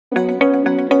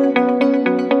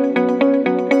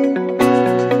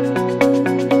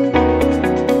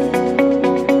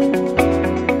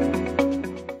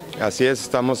Así es,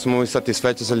 estamos muy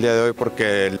satisfechos el día de hoy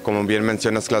porque, como bien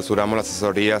mencionas, clausuramos las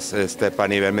asesorías para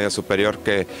nivel medio superior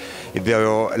que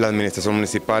dio la Administración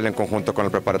Municipal en conjunto con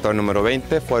el Preparatoria número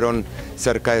 20. Fueron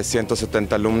cerca de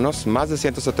 170 alumnos, más de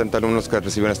 170 alumnos que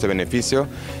recibieron este beneficio,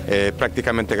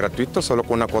 prácticamente gratuito, solo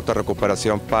con una cuota de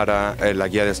recuperación para la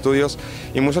guía de estudios,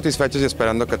 y muy satisfechos y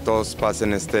esperando que todos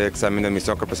pasen este examen de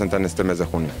admisión que presentan este mes de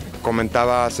junio.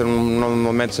 Comentaba hace unos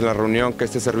momentos en la reunión que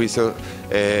este servicio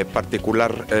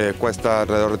particular cuesta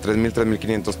alrededor de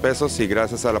 3.500 pesos, y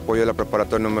gracias al apoyo de la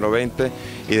Preparatoria número 20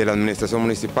 y de la Administración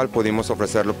Municipal pudimos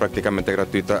ofrecerlo prácticamente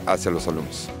gratuito hacia los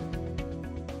alumnos.